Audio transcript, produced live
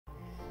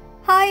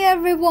Hi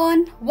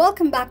everyone,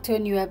 welcome back to a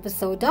new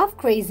episode of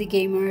Crazy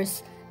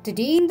Gamers.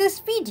 Today in this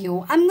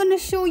video, I'm gonna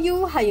show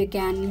you how you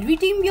can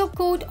redeem your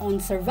code on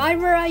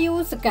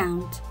Survivor.io's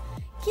account.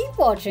 Keep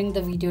watching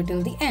the video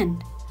till the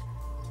end.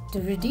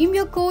 To redeem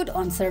your code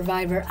on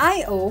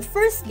Survivor.io,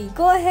 firstly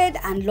go ahead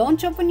and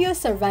launch open your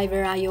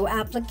Survivor.io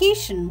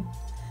application.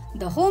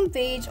 The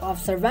homepage of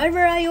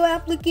Survivor.io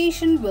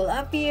application will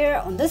appear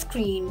on the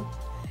screen.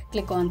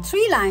 Click on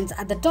three lines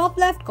at the top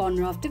left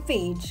corner of the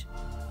page.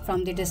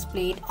 From the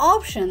displayed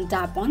option,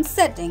 tap on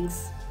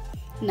Settings.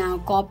 Now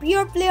copy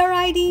your player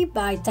ID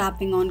by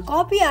tapping on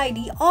Copy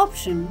ID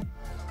option.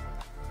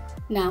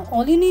 Now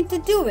all you need to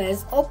do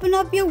is open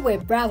up your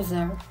web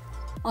browser.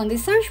 On the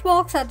search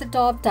box at the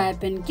top,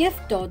 type in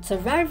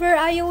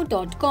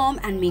gift.survivor.io.com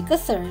and make a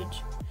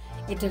search.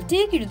 It will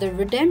take you to the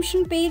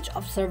redemption page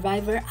of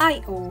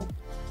Survivor.io.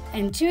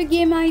 Enter your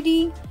game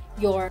ID,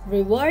 your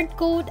reward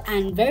code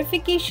and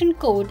verification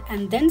code,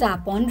 and then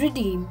tap on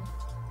Redeem.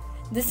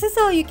 This is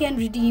how you can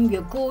redeem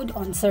your code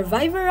on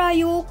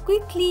Survivor.io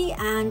quickly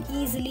and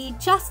easily,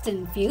 just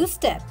in few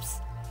steps.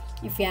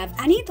 If you have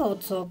any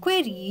thoughts or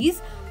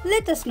queries,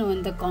 let us know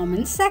in the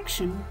comments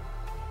section.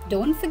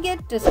 Don't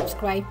forget to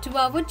subscribe to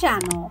our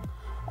channel.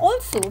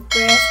 Also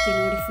press the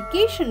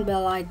notification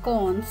bell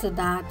icon so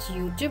that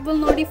YouTube will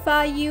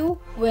notify you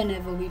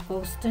whenever we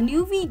post a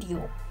new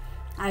video.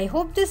 I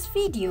hope this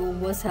video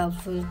was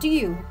helpful to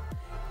you.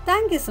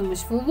 Thank you so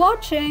much for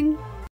watching.